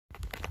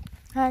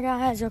Hi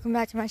guys, welcome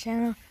back to my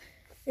channel.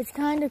 It's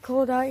kind of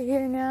cold out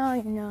here now,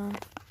 and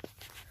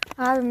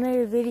I haven't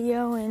made a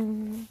video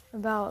in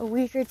about a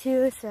week or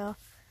two, so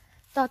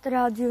thought that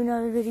I'll do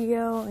another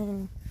video,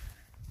 and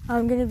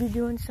I'm gonna be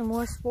doing some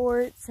more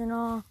sports and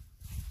all.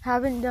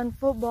 Haven't done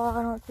football,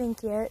 I don't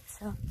think yet,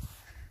 so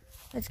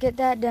let's get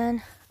that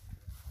done.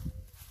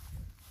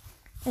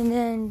 And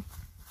then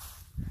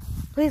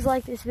please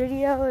like this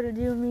video.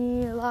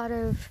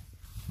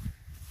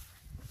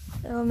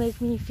 It'll make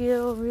me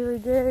feel really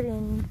good,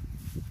 and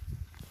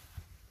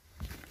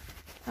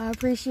I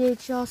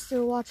appreciate y'all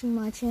still watching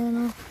my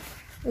channel.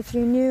 If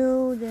you're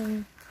new,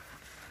 then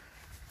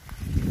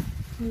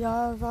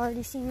y'all have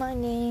already seen my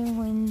name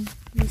when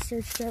you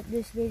searched up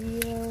this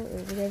video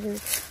or whatever you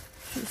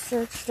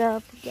searched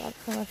up. Got it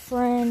from a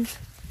friend. So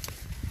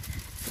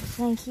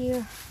thank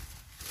you.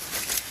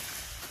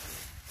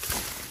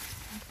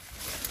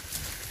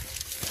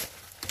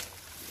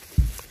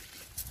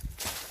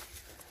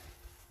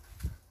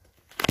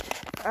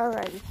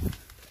 Alrighty.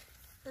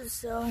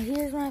 So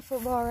here's my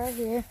football right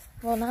here.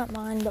 Well, not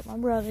mine, but my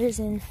brother's,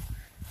 and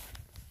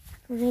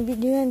we're gonna be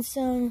doing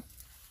some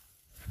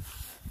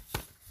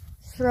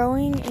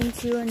throwing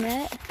into a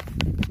net.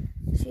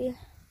 See?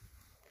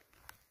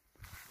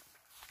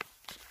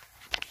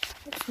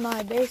 It's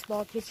my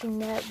baseball pitching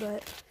net,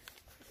 but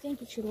I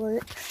think it should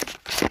work.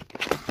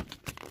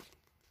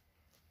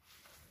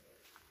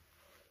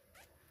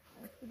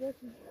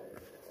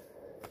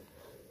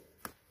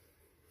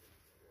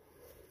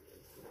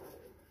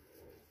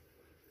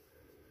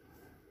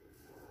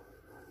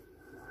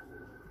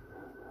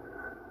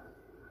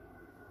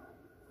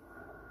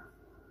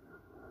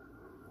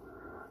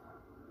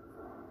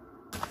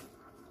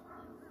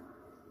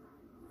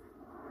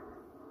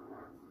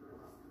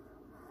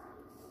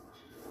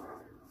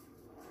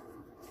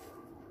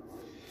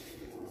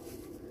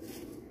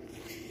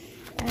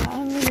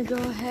 I'm gonna go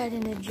ahead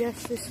and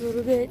adjust this a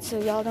little bit so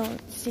y'all don't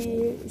see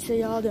it, so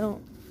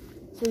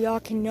y'all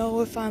can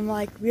know if I'm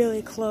like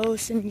really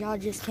close and y'all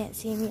just can't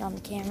see me on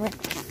the camera,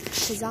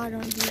 because I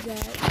don't do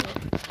that.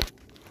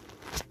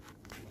 So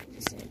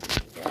just gonna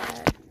do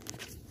that.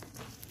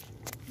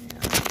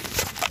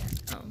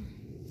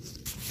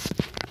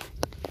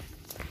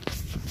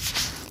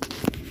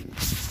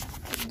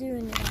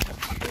 Doing it on the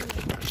tree.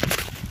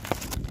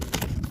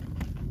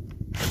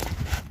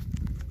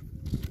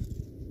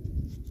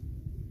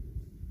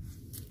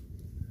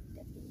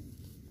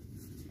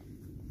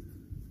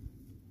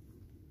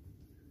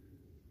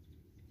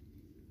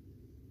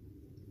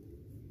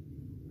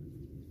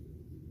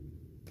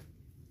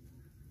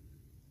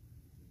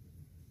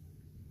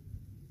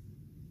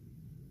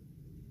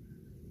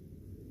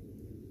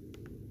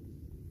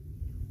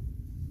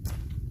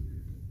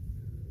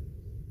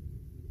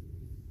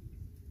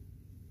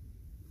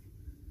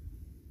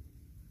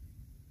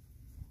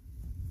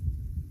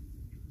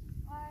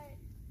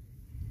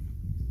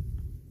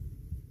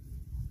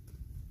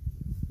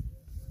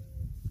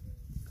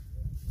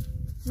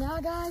 Now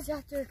guys,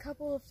 after a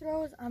couple of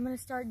throws, I'm going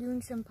to start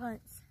doing some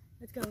punts.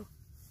 Let's go.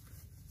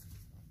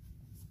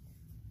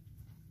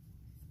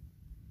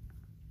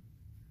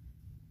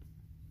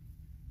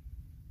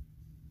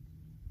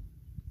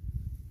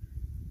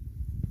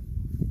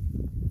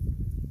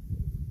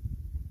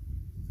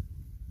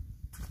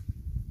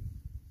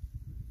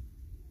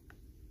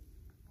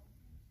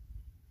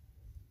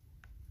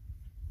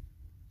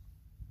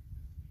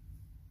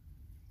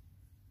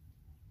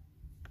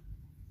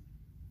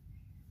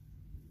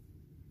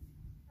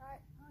 Alright,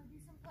 I'm going to do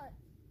some punts.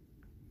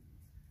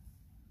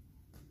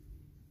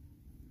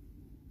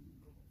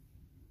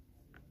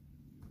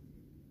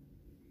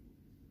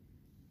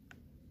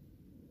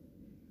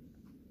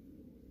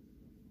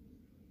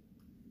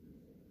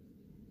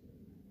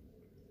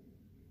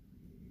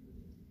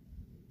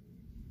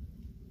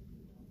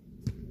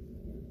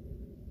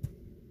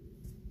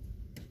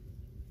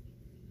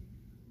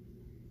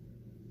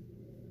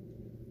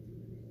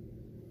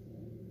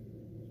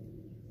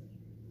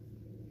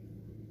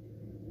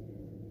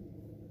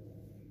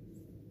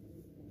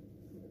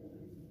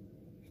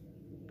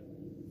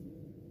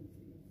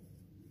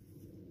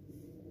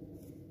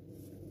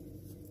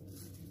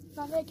 If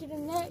I make it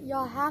in there,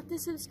 y'all have to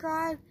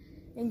subscribe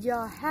and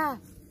y'all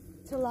have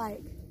to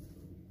like.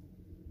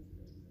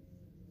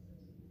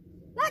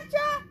 Lecture!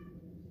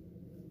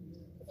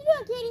 What you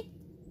doing, kitty?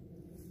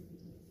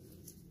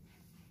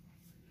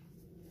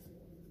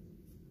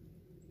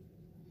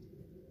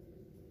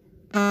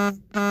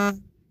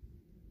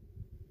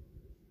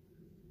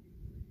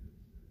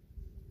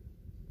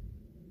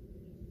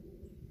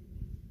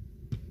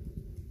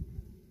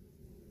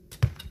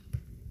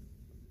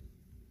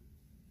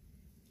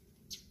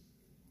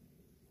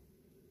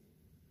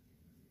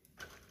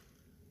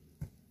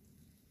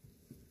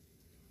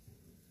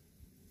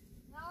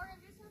 Now we're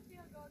gonna do some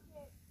field goal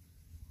kicks.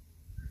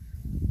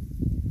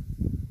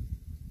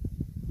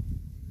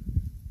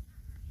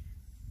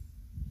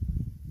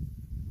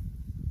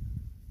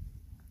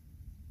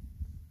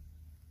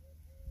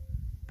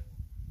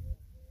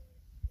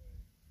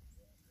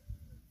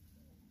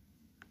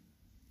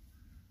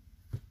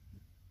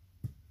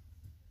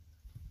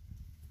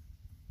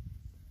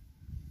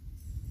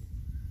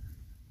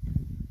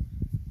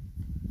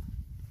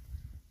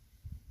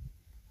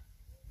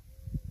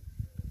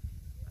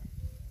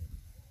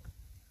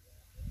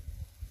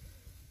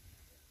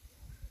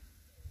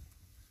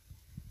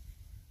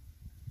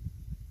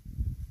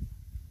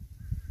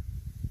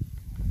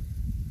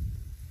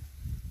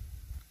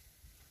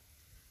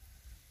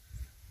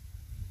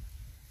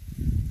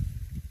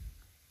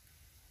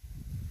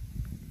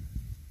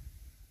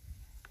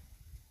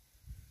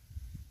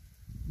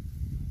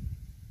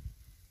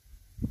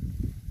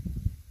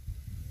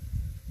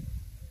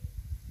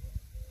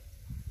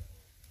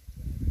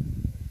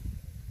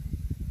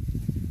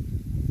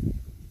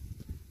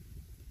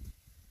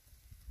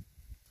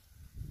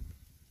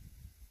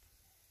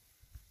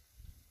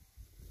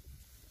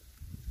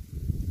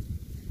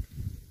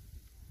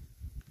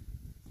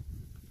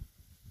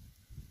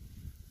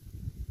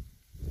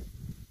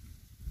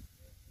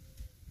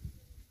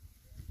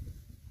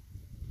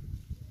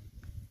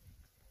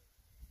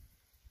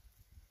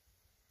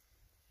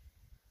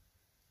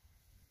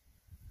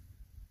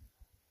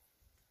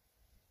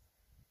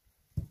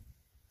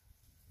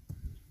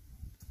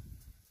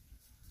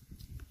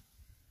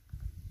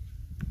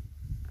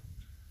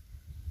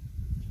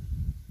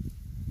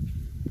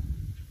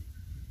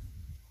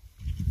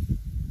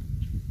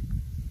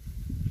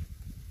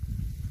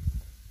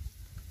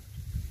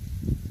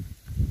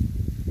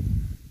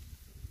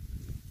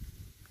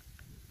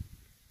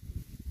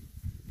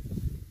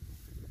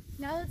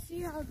 Now let's see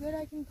how good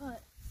I can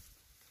putt.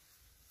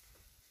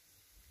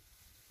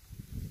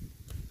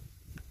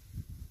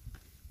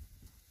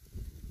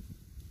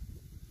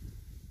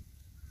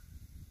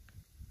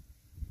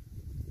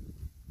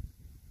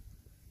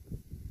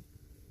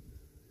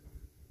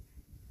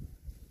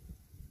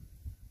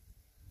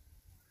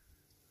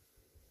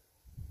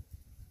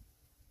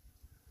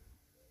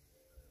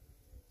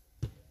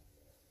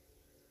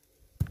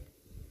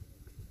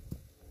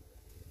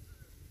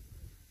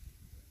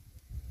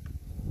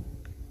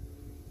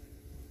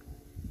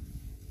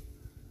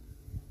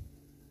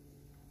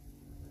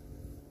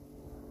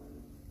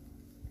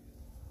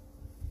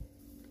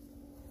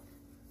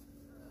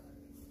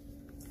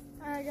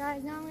 Alright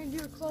guys, now I'm going to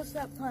do a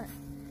close-up punt.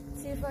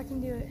 See if I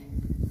can do it.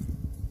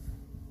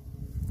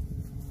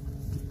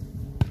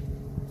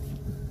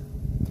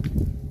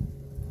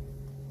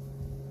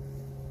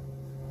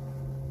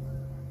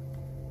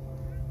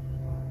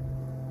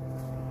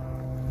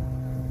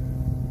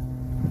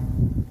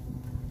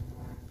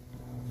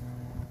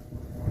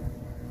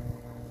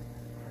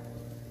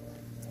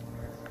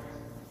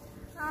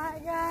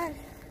 Alright guys,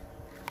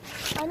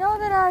 I know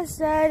that I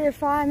said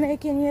if I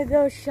make any of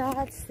those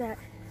shots that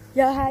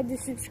y'all had to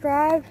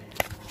subscribe,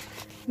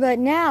 but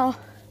now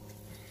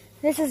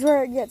this is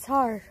where it gets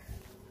hard.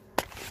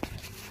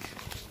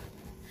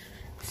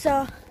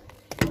 So,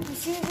 you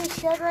see this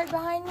shed right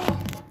behind me?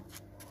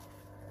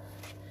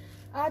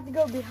 I have to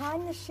go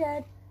behind the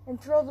shed and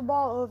throw the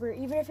ball over.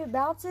 Even if it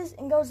bounces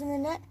and goes in the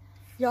net,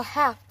 you'll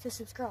have to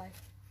subscribe.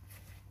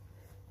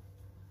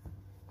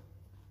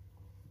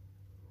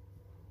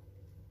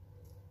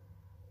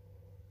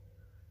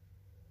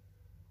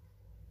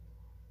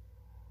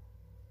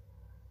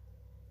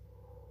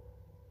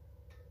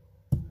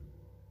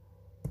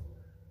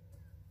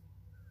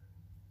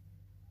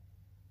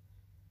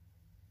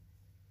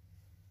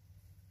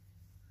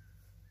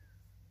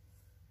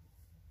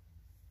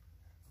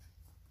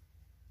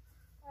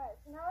 Alright,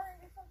 so now we're going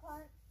to do some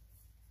punts.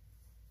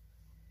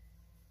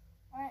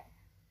 Alright,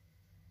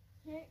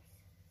 kicks.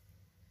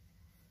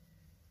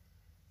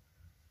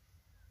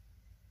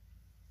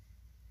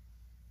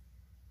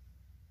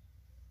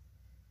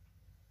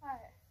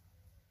 Alright,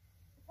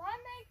 if I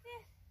make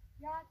this,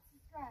 y'all have to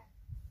subscribe.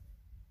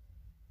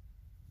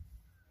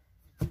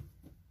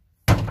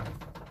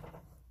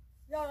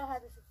 Y'all don't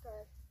have to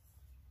subscribe.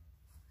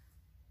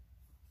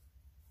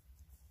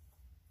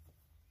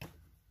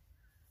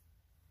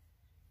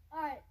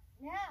 Alright,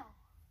 now.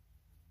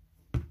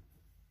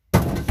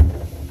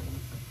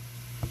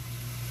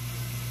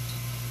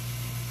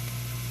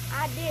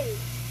 I did it.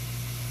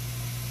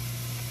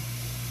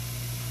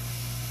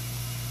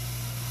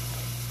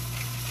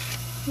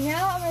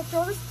 Now I'm going to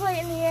throw this plate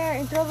in the air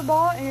and throw the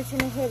ball, and it's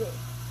going to hit it.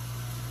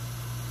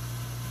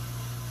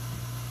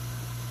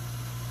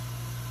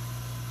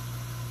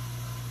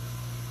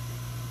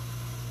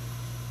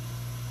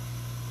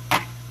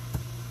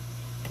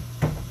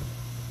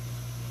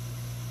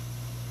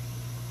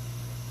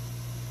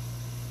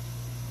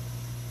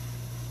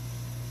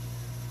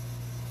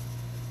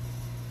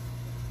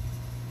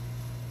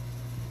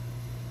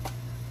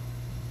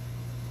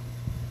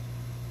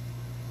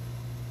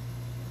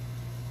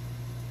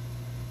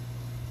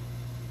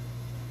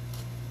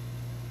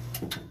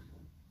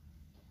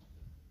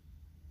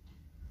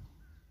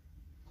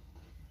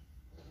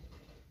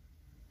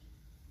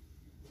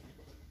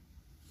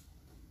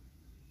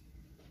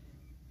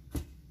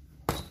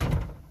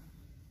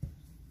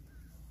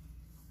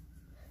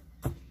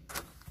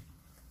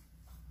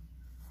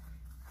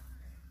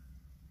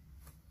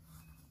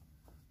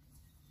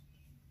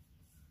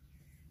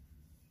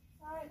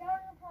 Alright, now we're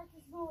going to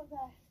practice bullet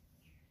back.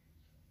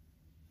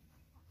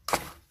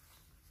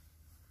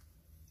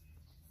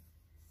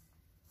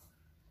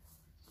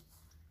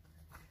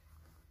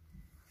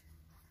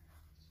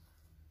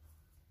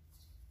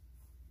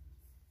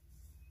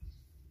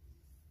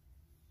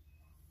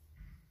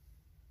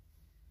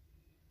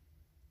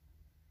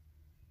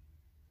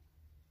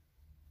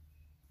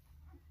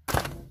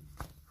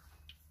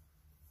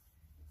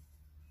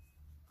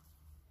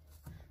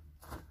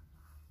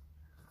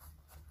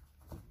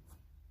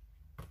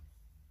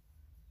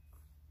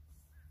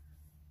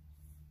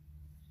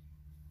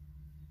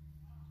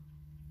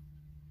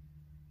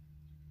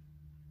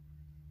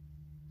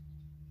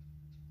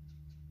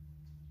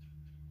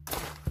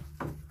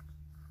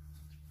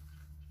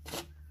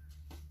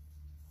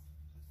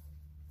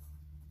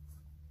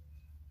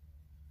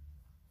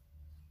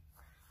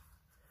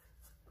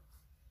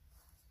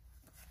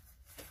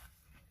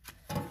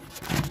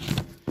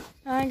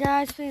 Alright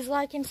guys, please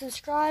like and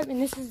subscribe,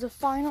 and this is the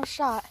final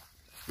shot.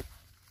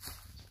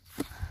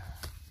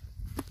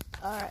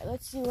 Alright,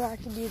 let's see where I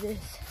can do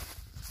this.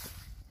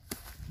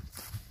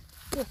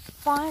 The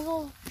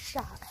final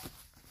shot.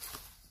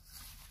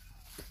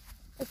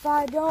 If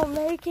I don't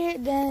make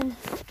it, then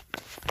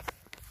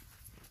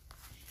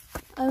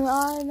I'm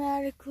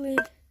automatically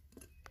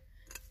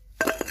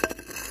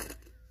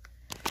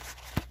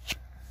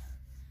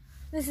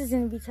this is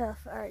gonna be tough.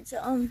 Alright, so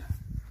I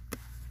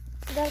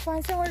gotta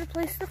find somewhere to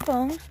place the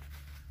phone.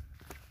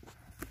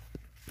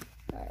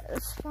 Alright,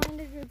 let's find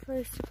a good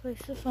place to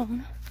place the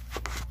phone.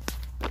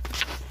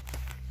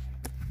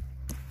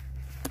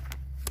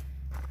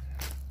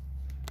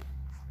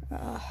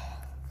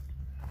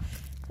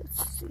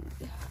 Let's see.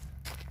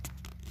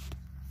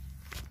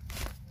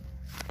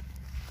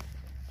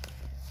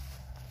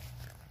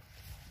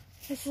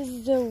 This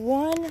is the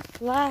one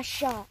last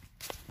shot.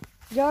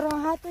 Y'all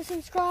don't have to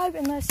subscribe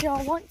unless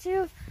y'all want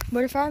to,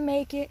 but if I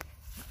make it,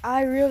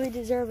 I really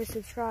deserve a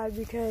subscribe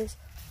because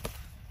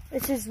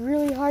it's just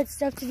really hard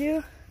stuff to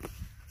do.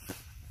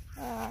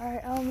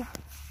 Alright,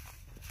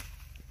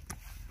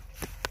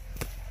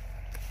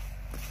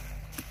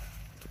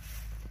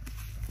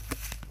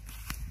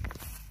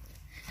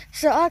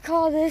 so I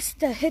call this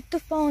the Hit the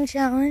Phone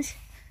Challenge.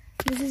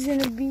 This is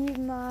gonna be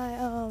my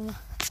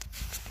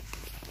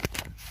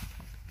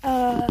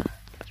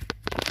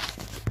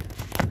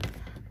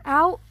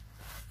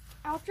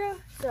outro.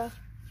 So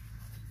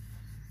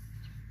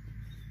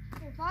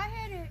if I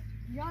hit it,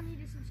 y'all need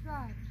to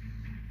subscribe.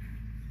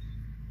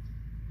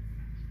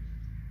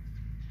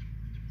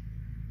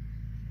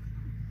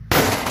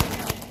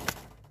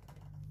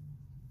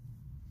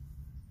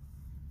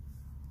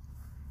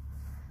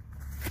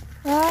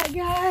 Alright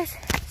guys,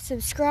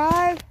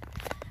 subscribe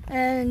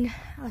and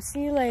I'll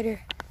see you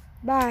later.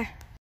 Bye.